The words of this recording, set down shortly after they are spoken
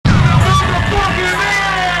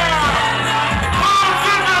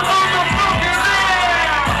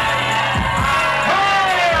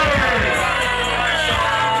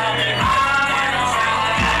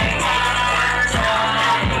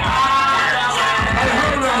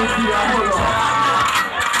hold on.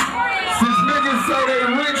 Since niggas say they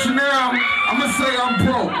rich now, I'ma say I'm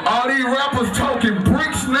broke. All these rappers talking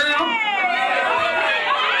bricks now.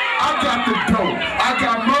 I got the dope. I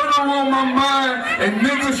got murder on my mind, and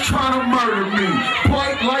niggas trying to murder me.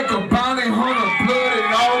 White like a bounty hunter, blood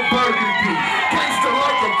and all burgundy. Gangster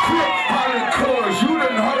like a crook, hollering cause you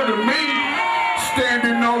done heard of me.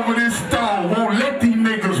 Standing over this stone, won't let these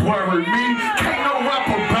niggas worry me. Can't no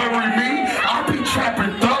rapper bury me. I be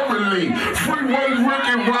trapping thoroughly. Freeway Rick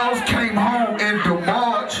and Ross came home in the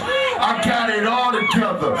March. I got it all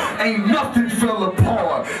together. Ain't nothing fell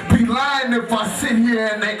apart. Be lying if I sit here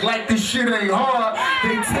and act like this shit ain't hard.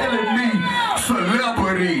 They telling me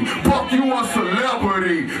celebrity. Fuck you a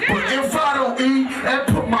celebrity. But if I don't eat, that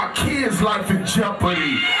put my kids' life in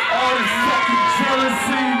jeopardy. All this fucking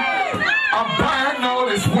jealousy. I'm buying all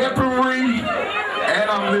this weaponry, and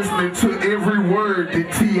I'm listening to every word that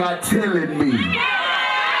T.I. telling me.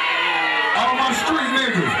 All my street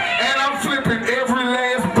niggas, and I'm flipping every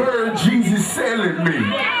last bird Jesus selling me.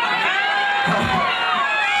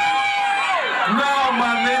 Nah,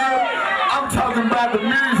 my nigga, I'm talking about the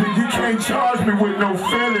music. You can't charge me with no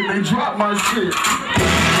felony. They drop my shit.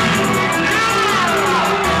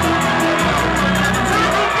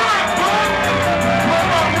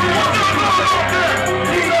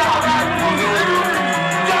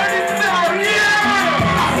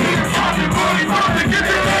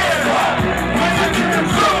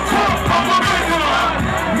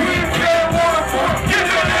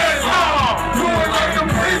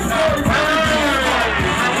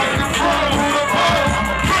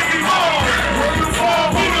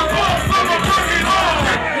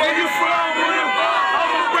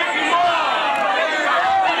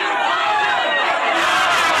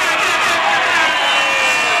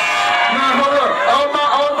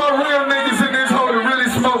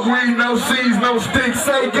 No seeds, no sticks,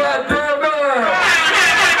 say goddamn man.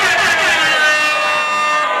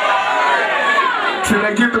 Till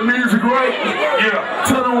they get the music right? Yeah.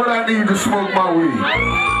 Tell them what I need to smoke my weed.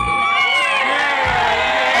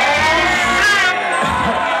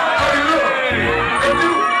 Hey look, if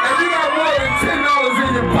you got more than $10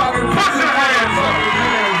 in your pocket, put your hands up.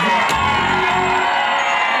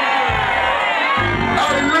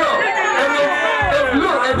 Hey look,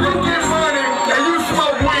 if you get money and you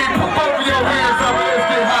smoke weed, put both of your hands up and let's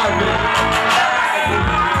get high, man.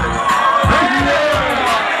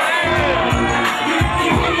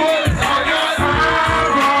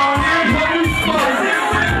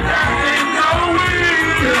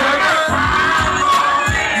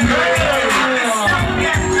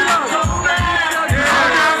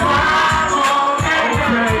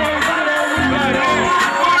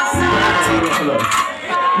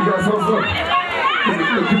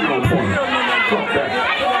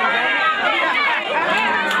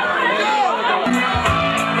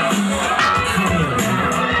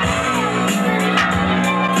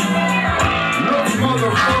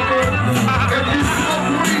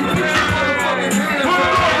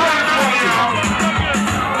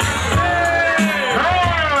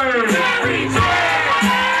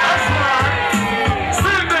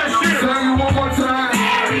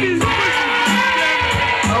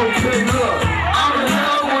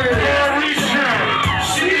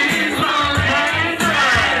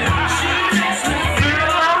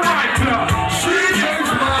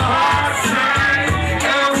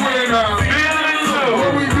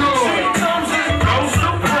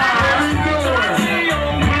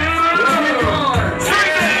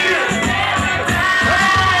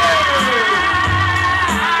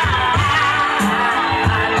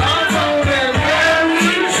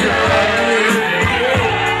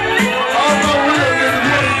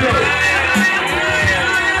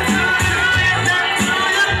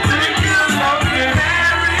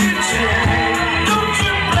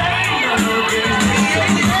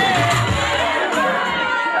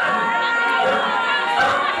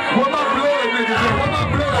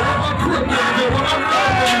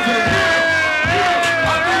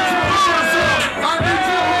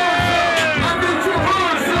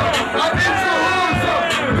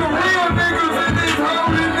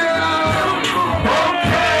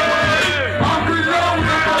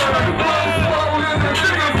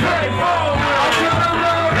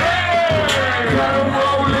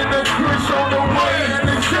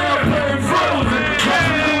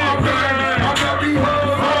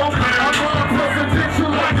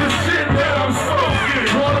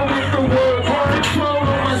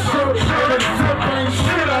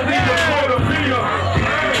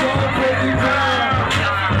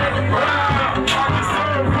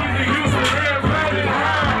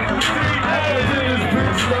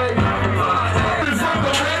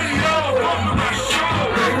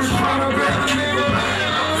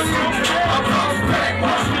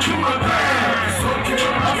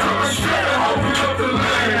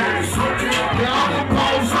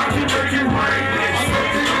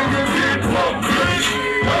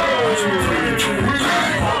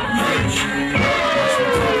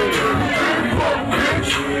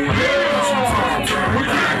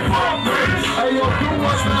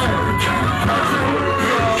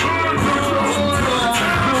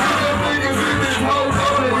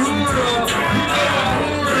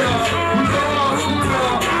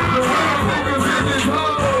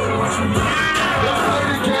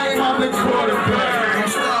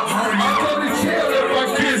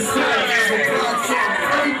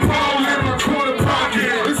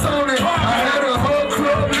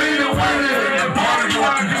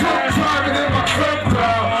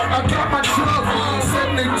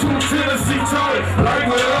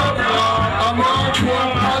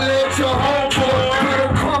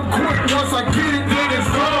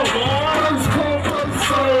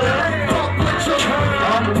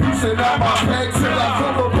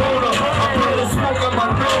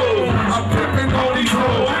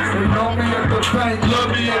 bank, love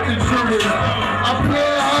me at the jury. I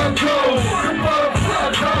play how it goes. The butterfly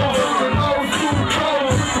goes. The old school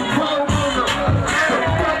codes. The chrome on the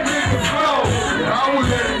fuck niggas flow. I would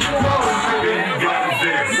let it go, nigga. You got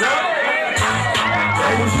this.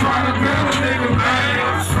 They was trying to build a nigga, man.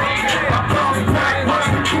 I bounced back,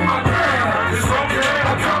 watched me through my band. It's okay.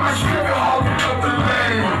 I got my sugar all up the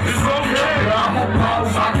lane. It's okay. I'm a boss,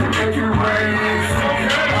 I can make it rain. It's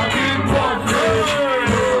okay. I get bumped, I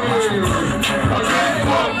get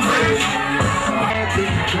bumped, bitch.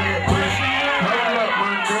 Hold up,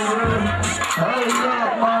 my nigga. Hold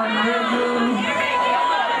up, my nigga.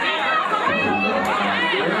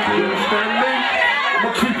 You understand me? I'ma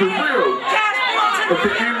keep it real. At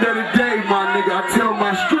the end of the day, my nigga, I tell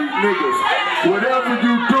my street niggas, whatever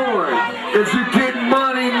you doing, if you getting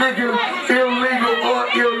money, nigga, illegal or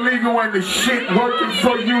illegal, and the shit working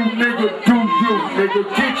for you, nigga, do you, nigga.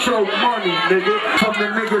 Get your money, nigga. From the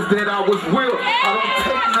niggas that I was with, I don't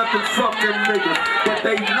take nothing from them niggas, but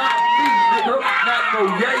they not me, nigga. Not no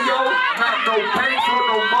Yayo, not no Banks or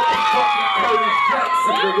no motherfucking Curtis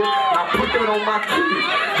Jackson, nigga. I put that on my kids.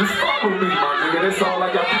 Just follow me, my nigga. That's all I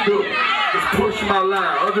got to do. Just push my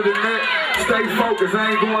line. Other than that, stay focused.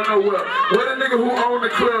 I ain't going nowhere. Where the nigga who own the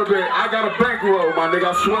club at? I got a bankroll, my nigga.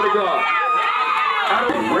 I swear to God.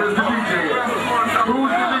 Where's the DJ at?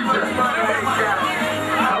 Who's the DJ?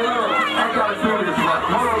 Hold on. I gotta do this, man.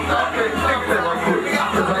 Hold on. I can't think that right quick.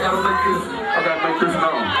 Cause I gotta make this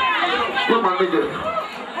known. Where my nigga?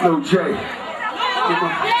 Lil J. Where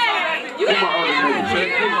my other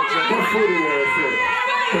nigga? What footy ass at?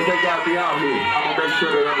 Cause they gotta be out here. I'm gonna make sure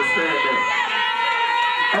they understand that.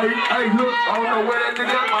 Hey, look, I don't know where that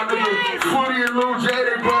nigga at. My nigga Footy and Lil J,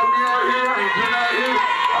 they brought me out here. I ain't been out here.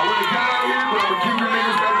 I would've got out here, but I'ma keep you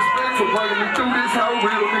niggas that respect for bringing me through this hoe.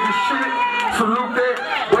 Real nigga shit. Salute that.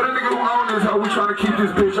 Where the nigga who own this hoe? We trying to keep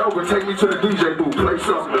this bitch open. Take me to the DJ booth. Play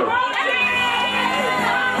something up.